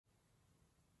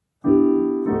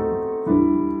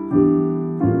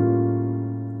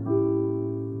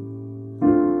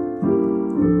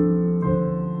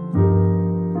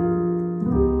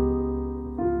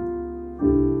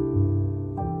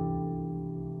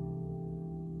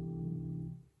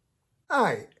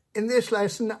Hi, in this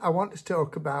lesson I want to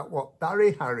talk about what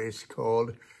Barry Harris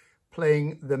called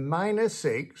playing the minor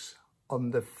 6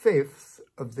 on the 5th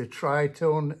of the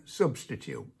tritone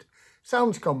substitute.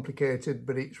 Sounds complicated,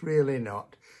 but it's really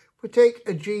not. If we take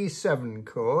a G7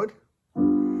 chord,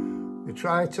 the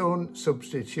tritone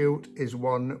substitute is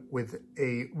one with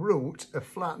a root a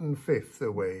flattened 5th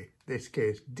away, in this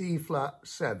case D flat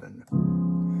 7.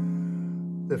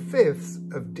 The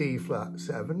 5th of D flat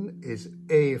 7 is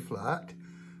A flat.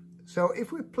 So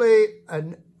if we play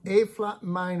an A flat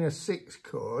minor 6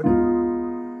 chord,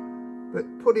 but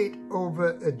put it over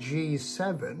a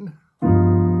G7,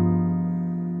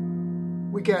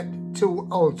 we get two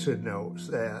altered notes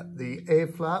there. The A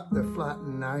flat, the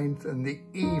flattened 9th, and the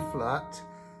E flat,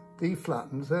 the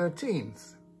flattened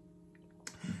 13th.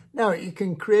 Now you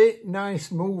can create nice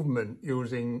movement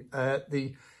using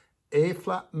the A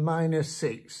flat minor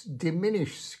 6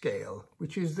 diminished scale,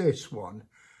 which is this one.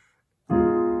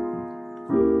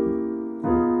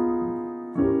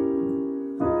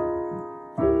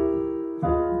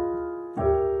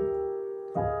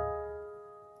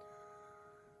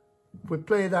 If we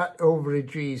play that over a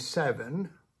G7,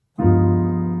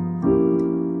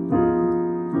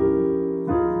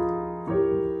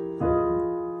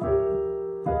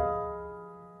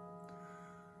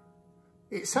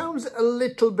 it sounds a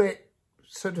little bit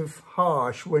sort of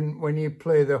harsh when you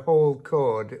play the whole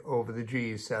chord over the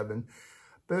G7,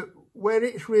 but where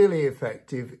it's really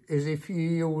effective is if you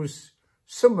use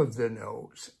some of the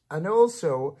notes, and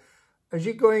also as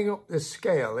you're going up the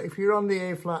scale, if you're on the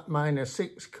A flat minor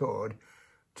 6 chord,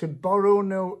 to borrow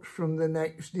notes from the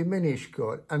next diminished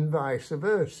chord and vice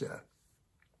versa.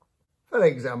 For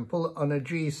example, on a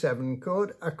G7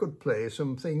 chord, I could play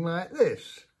something like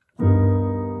this.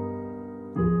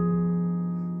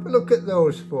 Look at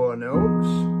those 4 notes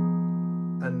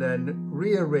and then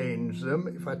rearrange them.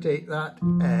 If I take that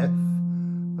F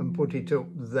and put it up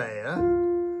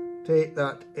there, take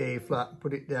that A flat,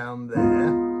 put it down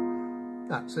there,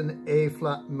 that's an A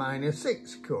flat minor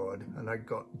 6 chord, and I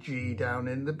got G down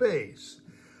in the bass.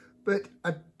 But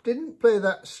I didn't play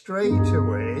that straight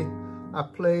away. I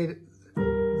played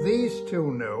these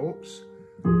 2 notes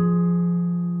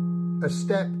a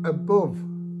step above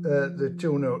the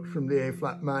 2 notes from the A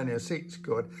flat minor 6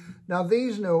 chord. Now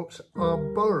these notes are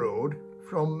borrowed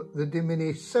from the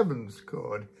diminished 7th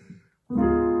chord.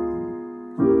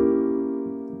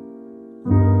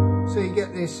 So you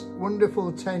get this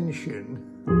wonderful tension.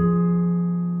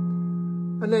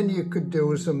 And then you could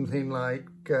do something like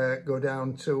go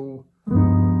down to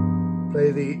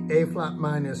play the A flat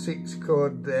minor 6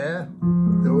 chord there.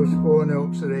 Those 4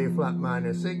 notes are A flat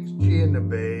minor 6, G in the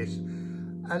bass.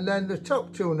 And then the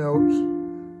top 2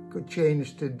 notes could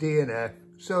change to D and F,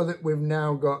 so that we've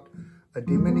now got a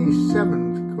diminished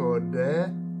 7th chord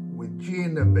there with G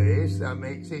in the bass. That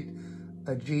makes it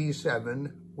a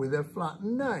G7 with a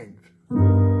flattened 9th.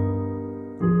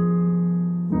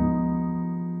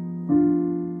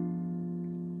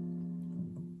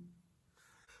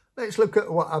 Let's look at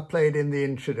what I played in the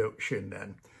introduction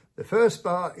then. The first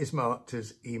bar is marked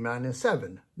as E minor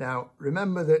 7. Now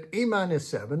remember that E minor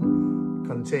 7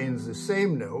 contains the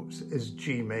same notes as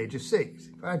G major 6.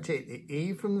 If I take the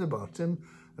E from the bottom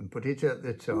and put it at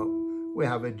the top, we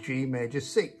have a G major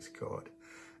 6 chord.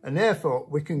 And therefore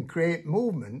we can create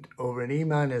movement over an E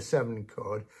minor 7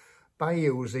 chord by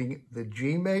using the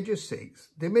G major 6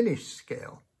 diminished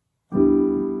scale.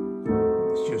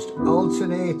 It's just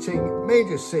alternating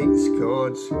major 6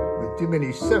 chords with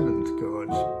diminished 7th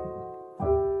chords.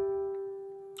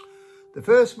 The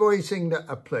first voicing that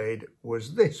I played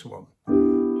was this one.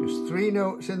 Just 3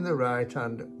 notes in the right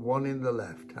hand, 1 in the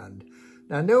left hand.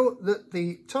 Now note that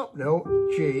the top note,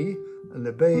 G, and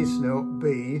the bass note,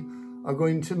 B, are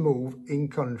going to move in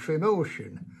contrary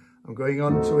motion. I'm going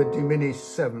on to a diminished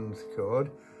 7th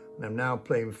chord, and I'm now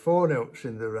playing 4 notes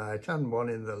in the right hand, 1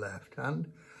 in the left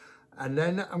hand. And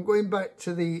then I'm going back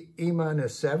to the E minor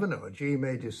 7 or G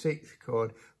major 6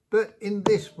 chord, but in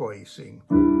this voicing.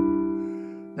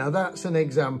 Now that's an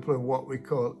example of what we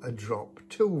call a drop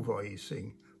 2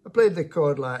 voicing. I played the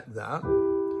chord like that,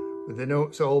 with the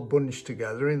notes all bunched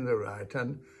together in the right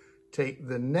hand. Take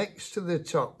the next to the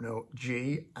top note,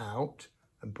 G, out,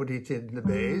 and put it in the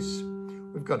bass.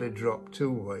 We've got a drop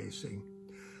 2 voicing.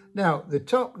 Now the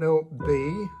top note B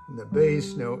and the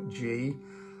bass note G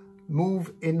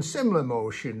move in similar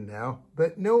motion now,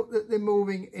 but note that they're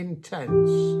moving in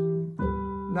tenths.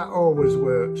 That always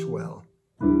works well.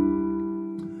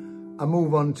 I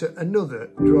move on to another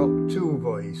drop 2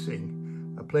 voicing.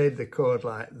 I played the chord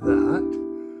like that.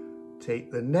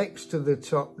 Take the next to the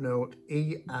top note,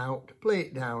 E, out, play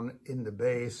it down in the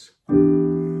bass.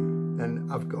 then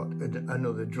I've got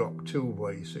another drop 2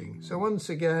 voicing. So once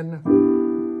again,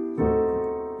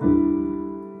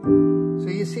 so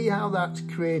you see how that's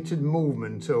created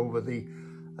movement over the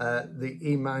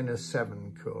E minor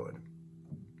 7 chord.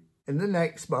 In the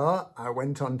next bar, I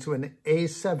went on to an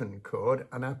A7 chord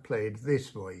and I played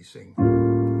this voicing.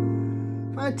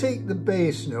 If I take the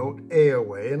bass note A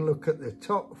away and look at the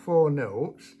top 4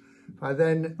 notes, if I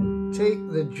then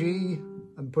take the G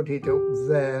and put it up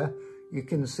there, you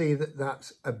can see that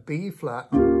that's a B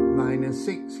flat minor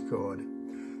 6 chord.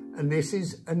 And this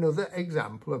is another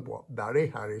example of what Barry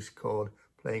Harris called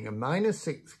playing a minor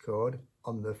 6 chord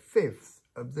on the 5th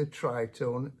of the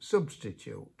tritone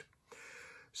substitute.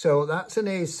 So that's an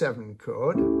A7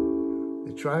 chord.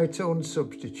 The tritone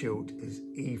substitute is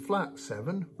E flat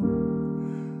 7.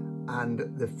 And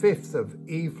the 5th of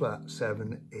E flat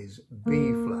 7 is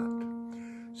B flat.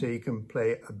 So you can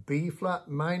play a B flat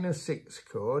minor 6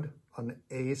 chord on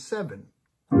A7.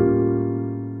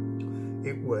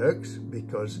 It works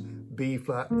because B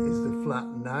flat is the flat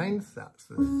 9th, that's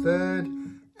the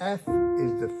 3rd, F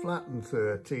is the flattened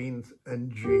 13th,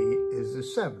 and G is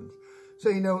the 7th. So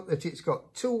you note that it's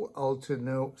got 2 altered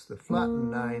notes, the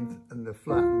flattened 9th and the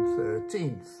flattened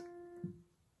 13th.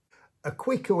 A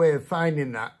quicker way of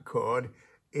finding that chord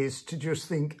is to just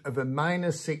think of a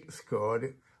minor 6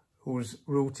 chord whose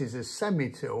root is a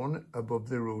semitone above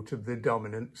the root of the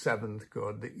dominant 7th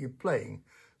chord that you're playing.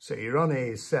 So you're on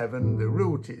A7, the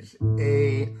root is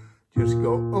A, just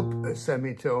go up a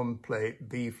semitone, play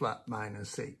B flat minor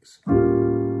 6.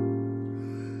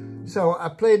 So I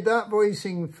played that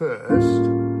voicing first,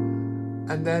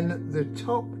 and then the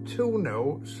top 2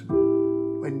 notes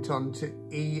went on to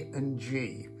E and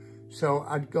G. So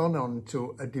I'd gone on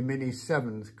to a diminished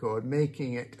 7th chord,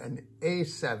 making it an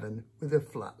A7 with a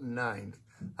flat 9th.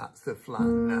 That's the flat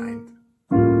 9th.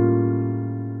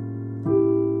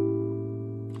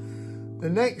 The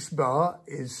next bar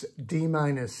is D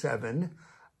minor 7,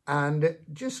 and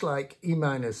just like E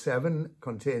minor 7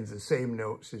 contains the same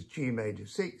notes as G major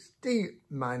 6, D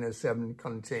minor 7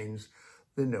 contains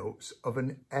the notes of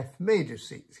an F major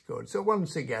 6 chord. So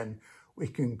once again, we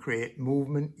can create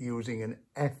movement using an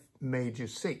F major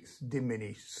 6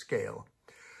 diminished scale.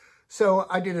 So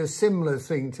I did a similar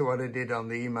thing to what I did on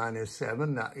the E minor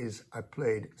 7, that is I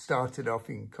started off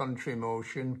in country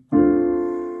motion,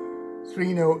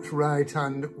 3 notes right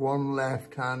hand, 1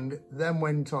 left hand, then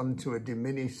went on to a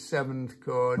diminished 7th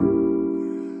chord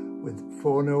with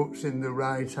 4 notes in the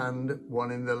right hand,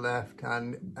 1 in the left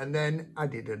hand, and then I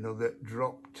did another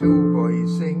drop 2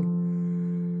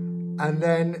 voicing, and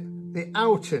then the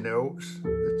outer notes,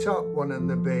 the top one and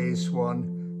the bass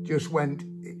one, just went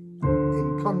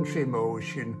in country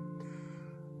motion.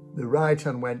 The right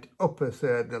hand went up a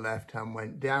third, the left hand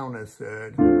went down a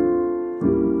third.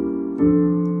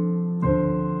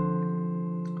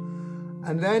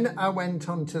 And then I went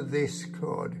on to this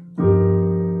chord.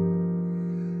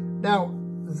 Now,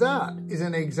 that is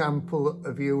an example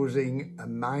of using a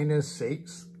minor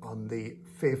 6 on the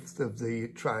 5th of the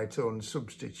tritone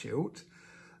substitute.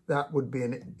 That would be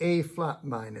an A flat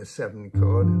minor 7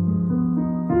 chord.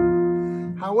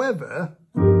 However,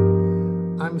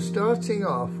 I'm starting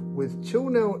off with 2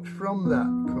 notes from that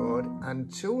chord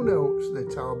and 2 notes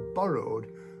that are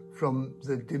borrowed from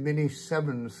the diminished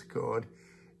 7th chord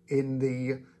in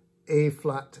the A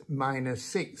flat minor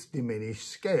 6 diminished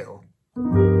scale.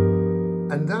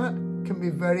 And that can be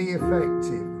very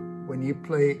effective when you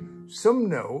play some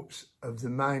notes of the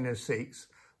minor 6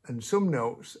 and some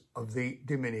notes of the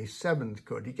diminished 7th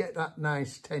chord. You get that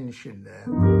nice tension there.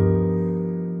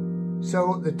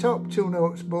 So the top 2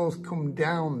 notes both come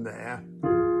down there,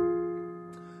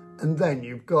 and then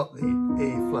you've got the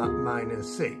A flat minor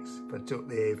 6. If I took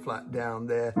the A flat down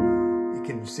there, you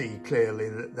can see clearly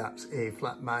that that's A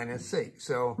flat minor 6.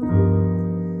 So,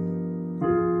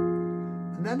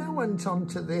 and then I went on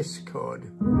to this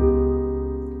chord.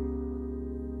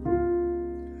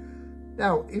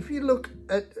 Now, if you look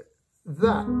at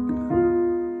that,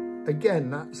 again,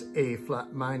 that's A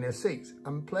flat minor 6.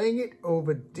 I'm playing it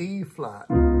over D flat.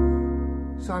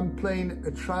 So I'm playing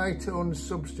a tritone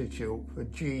substitute for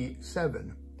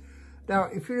G7. Now,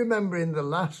 if you remember in the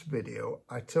last video,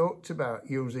 I talked about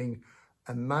using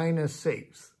a minor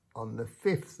 6th on the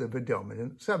 5th of a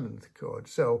dominant 7th chord.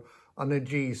 So on a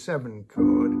G7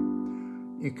 chord,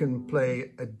 you can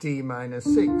play a D minor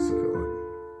 6 chord.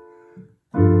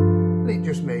 And it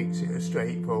just makes it a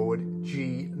straightforward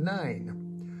G9.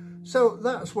 So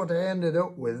that's what I ended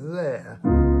up with there,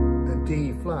 a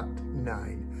D flat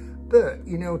 9. But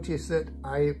you notice that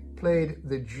I played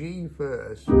the G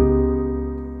first,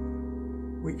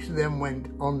 which then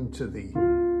went on to the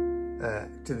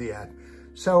to the F.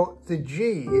 So the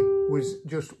G was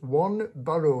just one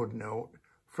borrowed note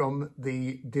from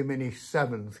the diminished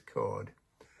 7th chord.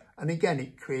 And again,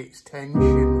 it creates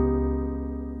tension.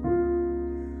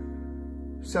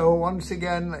 So once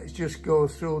again, let's just go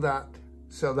through that.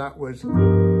 So that was...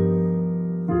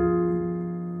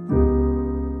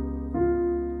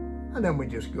 And then we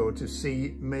just go to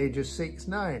C major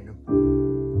 6-9.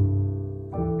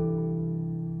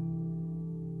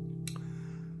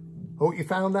 Hope you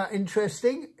found that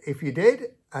interesting. If you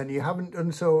did, and you haven't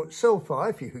done so far,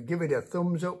 if you could give it a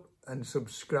thumbs up and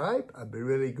subscribe, I'd be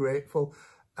really grateful.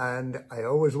 And I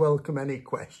always welcome any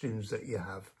questions that you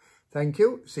have. Thank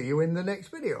you. See you in the next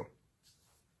video.